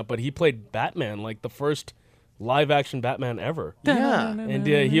alive during that, but he played Batman, like the first live-action Batman ever. Yeah. And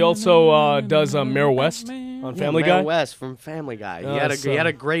he also does Mayor West on Family Guy. Mayor West from Family Guy. He had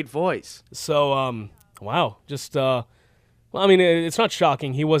a great voice. So, wow. Just, well, I mean, it's not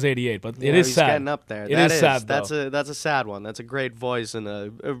shocking. He was 88, but it is he's sad. Getting up there. It is sad, though. That's a sad one. That's a great voice and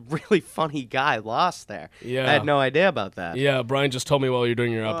a really funny guy lost there. Yeah. I had no idea about that. Yeah, Brian just told me while you're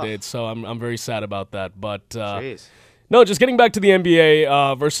doing your updates, so I'm very sad about that. But Jeez. No, just getting back to the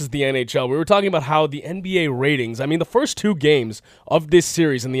NBA versus the NHL. We were talking about how the NBA ratings, I mean, the first 2 games of this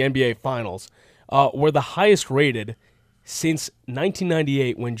series in the NBA Finals were the highest rated since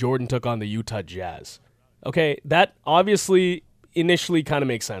 1998 when Jordan took on the Utah Jazz. Okay, that obviously initially kind of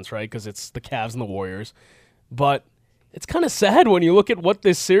makes sense, right? Because it's the Cavs and the Warriors. But it's kind of sad when you look at what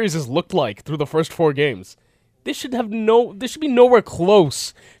this series has looked like through the first 4 games. This should be nowhere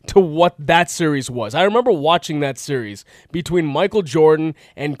close to what that series was. I remember watching that series between Michael Jordan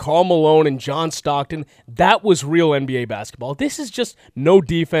and Karl Malone and John Stockton. That was real NBA basketball. This is just no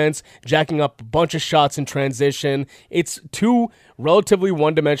defense, jacking up a bunch of shots in transition. It's 2 relatively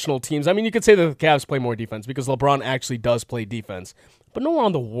one-dimensional teams. I mean, you could say that the Cavs play more defense because LeBron actually does play defense. But no one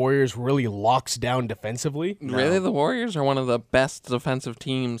on the Warriors really locks down defensively. Really? The Warriors are one of the best defensive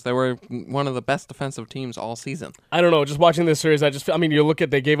teams. They were one of the best defensive teams all season. I don't know. Just watching this series, you look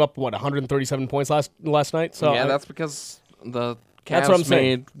at, they gave up, 137 points last night? So yeah, that's because the Cavs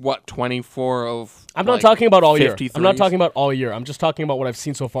made, 24 of I'm not talking about all year. 53s. I'm not talking about all year. I'm just talking about what I've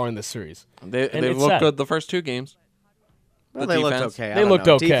seen so far in this series. They looked good the first 2 games. Well, the they defense? looked okay. I They don't looked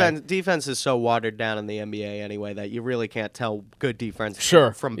know. okay. Defense is so watered down in the NBA anyway that you really can't tell good defense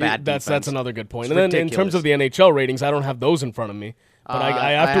Sure. from bad That's defense. another good point. It's And then in ridiculous. terms of the NHL ratings, I don't have those in front of me. But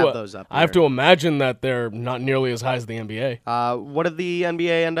I have those up I have here. to imagine that they're not nearly as high as the NBA. What did the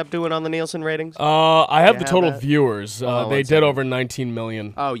NBA end up doing on the Nielsen ratings? I have You the total that? viewers. Hold on They one did second. over 19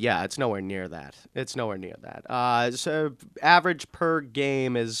 million. Oh, yeah, it's nowhere near that. So average per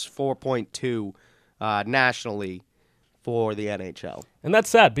game is 4.2 nationally for the NHL. And that's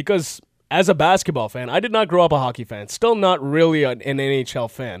sad because as a basketball fan, I did not grow up a hockey fan. Still not really an NHL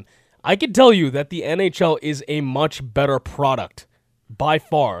fan. I can tell you that the NHL is a much better product by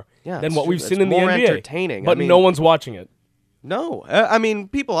far than it's what we've true. seen It's in the more NBA. entertaining. But no one's watching it. No, I mean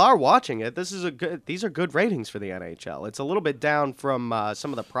people are watching it. These are good ratings for the NHL. It's a little bit down from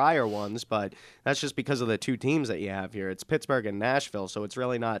some of the prior ones, but that's just because of the two teams that you have here. It's Pittsburgh and Nashville, so it's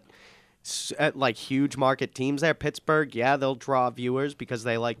really not like huge market teams there. Pittsburgh, yeah, they'll draw viewers because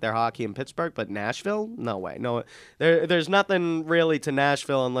they like their hockey in Pittsburgh, but Nashville, no way. No, there's nothing really to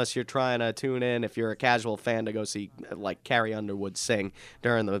Nashville unless you're trying to tune in if you're a casual fan to go see like Carrie Underwood sing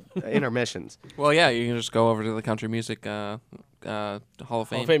during the intermissions. Well, yeah, you can just go over to the Country Music Hall of Fame. Hall of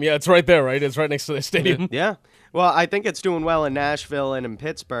Fame, yeah, it's right there, right? It's right next to the stadium. Yeah. Well, I think it's doing well in Nashville and in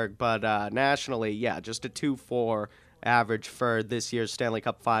Pittsburgh, but nationally, yeah, just a 2.4 average for this year's Stanley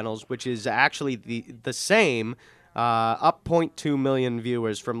Cup Finals, which is actually the same, up 0.2 million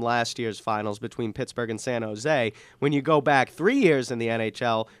viewers from last year's finals between Pittsburgh and San Jose. When you go back 3 years in the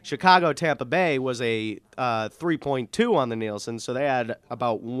NHL, Chicago-Tampa Bay was a 3.2 on the Nielsen, so they had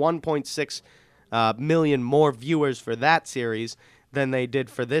about 1.6 million more viewers for that series than they did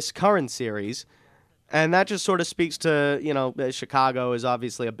for this current series. And that just sort of speaks to, Chicago is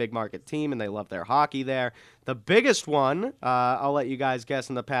obviously a big market team, and they love their hockey there. The biggest one, I'll let you guys guess,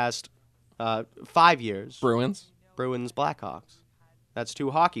 in the past 5 years. Bruins, Blackhawks. That's two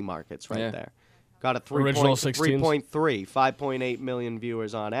hockey markets right there. Got a Original 3.3, 5.8 million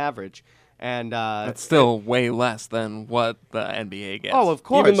viewers on average. And that's still way less than what the NBA gets. Oh, of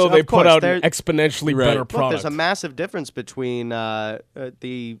course. Even though they put out an exponentially better Look, product. there's a massive difference between the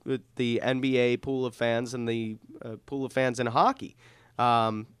NBA pool of fans and the pool of fans in hockey.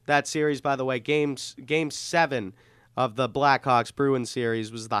 That series, by the way, Game 7 of the Blackhawks-Bruins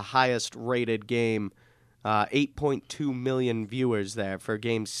series was the highest rated game. 8.2 million viewers there for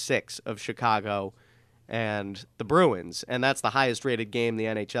Game 6 of Chicago and the Bruins, and that's the highest rated game the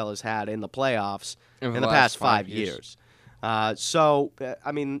NHL has had in the playoffs in the past 5 years. And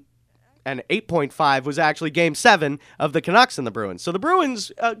 8.5 was actually Game 7 of the Canucks and the Bruins. So the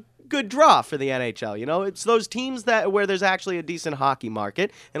Bruins, a good draw for the NHL. It's those teams where there's actually a decent hockey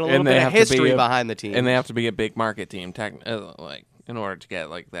market and a little bit of history behind the team. And they have to be a big market team, in order to get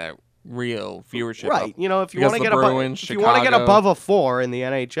that real viewership. Right. Up. If you want to get above a 4 in the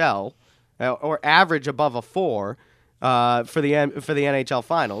NHL, or average above a 4 for the NHL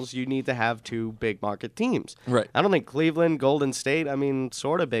Finals, you need to have two big market teams. Right. I don't think Cleveland, Golden State,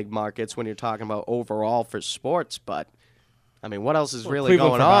 sort of big markets when you're talking about overall for sports, but what else is really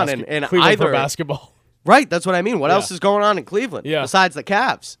Cleveland going on in Cleveland either for basketball? Right, that's what I mean. What else is going on in Cleveland besides the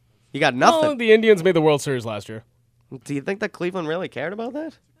Cavs? You got nothing. Well, the Indians made the World Series last year. Do you think that Cleveland really cared about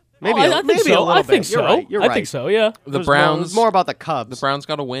that? Maybe I think so. A little I think bit. so. You're right. You're right. I think so. Yeah. The Browns. It's more about the Cubs. The Browns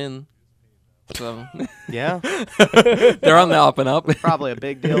got to win. So yeah, they're on the up and up. Probably a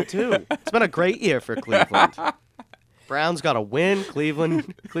big deal too. It's been a great year for Cleveland. Browns got to win.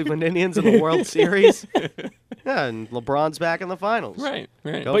 Cleveland Indians in the World Series. Yeah, and LeBron's back in the finals. Right.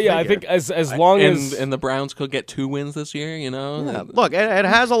 But yeah, I think as long as the Browns could get 2 wins this year, Yeah. Look, it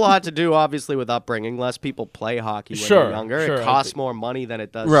has a lot to do, obviously, with upbringing. Less people play hockey when they're younger. It costs more money than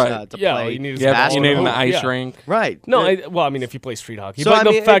it does to play. You need you need an ice rink. Right. No, if you play street hockey. So,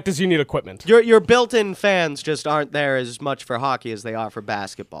 but the fact is you need equipment. Your built-in fans just aren't there as much for hockey as they are for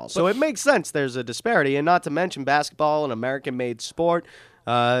basketball. So it makes sense there's a disparity, and not to mention basketball, an American-made sport.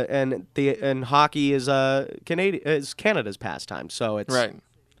 And hockey is Canada's pastime, so it's right.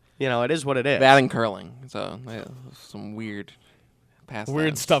 It is what it is. That and curling, so some weird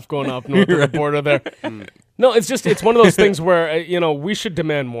stuff going up north of the border there. No, it's one of those things where we should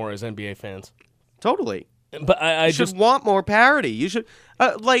demand more as NBA fans. Totally, but I should just want more parity. You should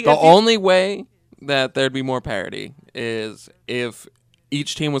the only way that there'd be more parity is if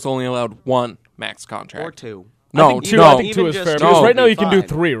each team was only allowed one max contract or two. I think two is fair. Because right now you can do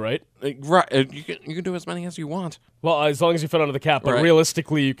 3, right? Right. You can do as many as you want. Well, as long as you fit under the cap. But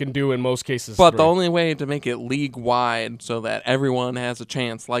realistically, you can do in most cases But 3. the only way to make it league-wide so that everyone has a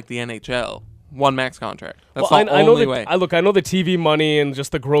chance, like the NHL, one max contract. That's Well, the I know only that, way. I know the TV money and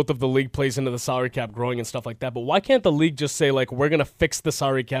just the growth of the league plays into the salary cap growing and stuff like that. But why can't the league just say, like, we're going to fix the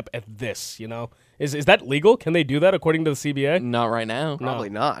salary cap at this, you know? Is that legal? Can they do that according to the CBA? Not right now. Probably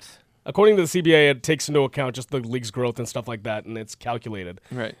not. According to the CBA, it takes into account just the league's growth and stuff like that, and it's calculated.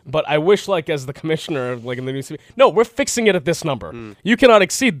 Right. But I wish, like, as the commissioner, like in the new CBA, no, we're fixing it at this number. You cannot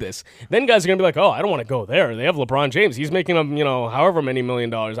exceed this. Then guys are going to be like, oh, I don't want to go there. They have LeBron James. He's making them, however many $1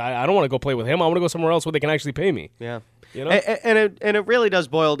 million. I don't want to go play with him. I want to go somewhere else where they can actually pay me. Yeah. You know? And it really does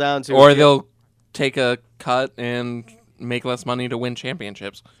boil down to... Or they'll take a cut and make less money to win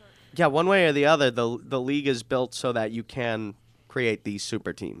championships. Yeah, one way or the other, the league is built so that you can create these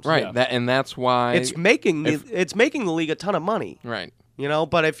super teams. Right. Yeah. That's why it's making the league a ton of money. Right.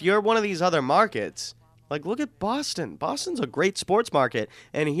 But if you're one of these other markets, like look at Boston. Boston's a great sports market,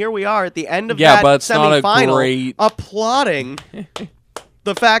 and here we are at the end of that but it's semifinal, not a great... applauding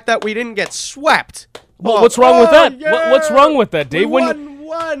the fact that we didn't get swept. Well, what's wrong with that? Yeah. What's wrong with that, Dave? We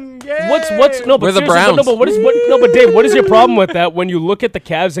won, yay! What's no? But we're the seriously, Browns. But Dave, what is your problem with that? When you look at the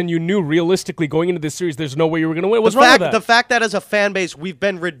Cavs and you knew realistically going into this series, there's no way you were going to win. What's wrong with that? The fact that as a fan base we've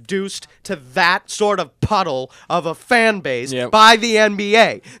been reduced to that sort of puddle of a fan base by the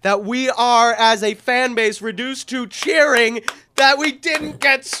NBA, that we are as a fan base reduced to cheering that we didn't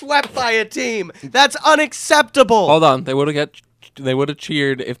get swept by a team. That's unacceptable. Hold on, they would have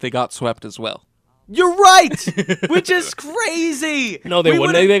cheered if they got swept as well. You're right, which is crazy. No, they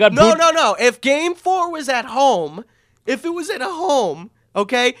wouldn't. They got no. If Game 4 was at home, if it was at home,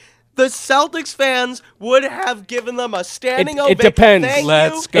 okay, the Celtics fans would have given them a standing ovation. It depends.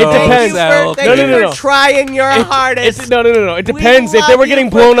 Let's go. It depends. Thank you for trying your hardest. No. It depends. If they were getting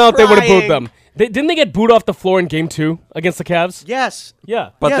blown out, they would have booed them. Didn't they get booed off the floor in Game 2 against the Cavs? Yes. Yeah.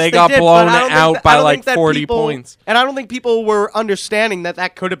 But yes, they got blown out by like 40 people, points. And I don't think people were understanding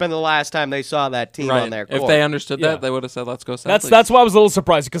that could have been the last time they saw that team on their court. If they understood that, they would have said, let's go Celtics. That's why I was a little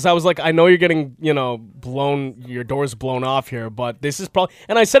surprised, because I was like, I know you're getting, your doors blown off here, but this is probably,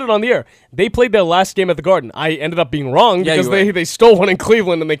 and I said it on the air, they played their last game at the Garden. I ended up being wrong because they stole one in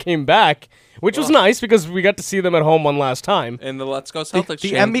Cleveland and they came back. Which was nice because we got to see them at home one last time. And the Let's Go Celtics.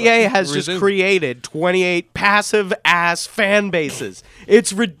 The NBA has just created 28 passive-ass fan bases.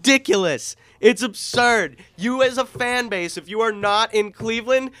 It's ridiculous. It's absurd. You as a fan base, if you are not in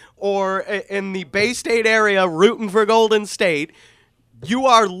Cleveland or in the Bay State area rooting for Golden State, you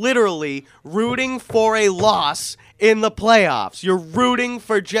are literally rooting for a loss in the playoffs. You're rooting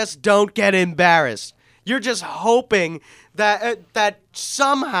for just don't get embarrassed. You're just hoping that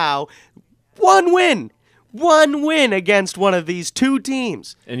somehow... One win against one of these two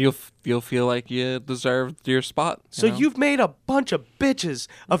teams. And you'll feel like you deserved your spot. So you've made a bunch of bitches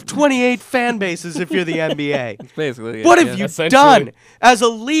of 28 fan bases if you're the NBA. Basically. What have you done? As a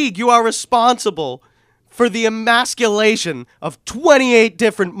league, you are responsible for the emasculation of 28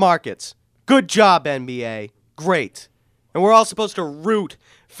 different markets. Good job, NBA. Great. And we're all supposed to root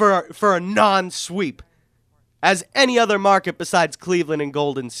for a non-sweep as any other market besides Cleveland and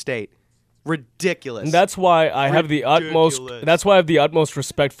Golden State. Ridiculous. And that's why I have the utmost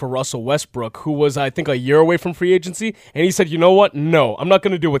respect for Russell Westbrook, who was, I think, a year away from free agency, and he said, you know what? No, I'm not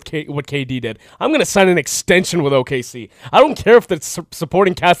going to do what KD did. I'm going to sign an extension with OKC. I don't care if the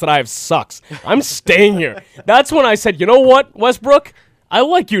supporting cast that I have sucks. I'm staying here. That's when I said, you know what, Westbrook? I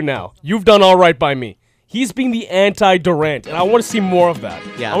like you now. You've done all right by me. He's being the anti-Durant, and I want to see more of that.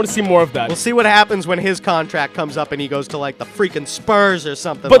 Yeah. I want to see more of that. We'll see what happens when his contract comes up and he goes to, like, the freaking Spurs or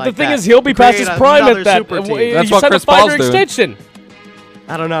something but like the thing that. is, he'll be past his prime at that. That's what Chris Paul's doing. Extension.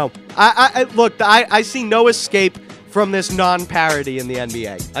 I don't know. I see no escape from this non-parity in the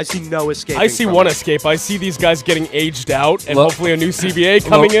NBA. I see no escape. I see one escape. I see these guys getting aged out, and hopefully a new CBA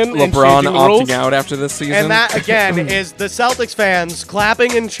coming in. LeBron and opting out after this season. And that, again, is the Celtics fans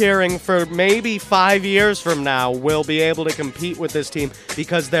clapping and cheering for maybe 5 years from now will be able to compete with this team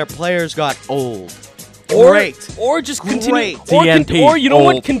because their players got old. Great. Or just continue. Great. Or you know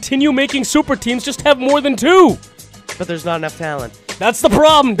what? Continue making super teams. Just have more than two. But there's not enough talent. That's the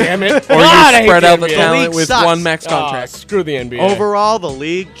problem, damn it. Or you spread out the talent with one max contract. Screw the NBA. Overall, the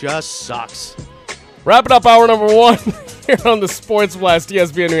league just sucks. Wrap it up, hour number 1 here on the Sports Blast.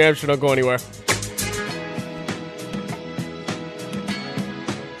 ESPN New Hampshire. Don't go anywhere.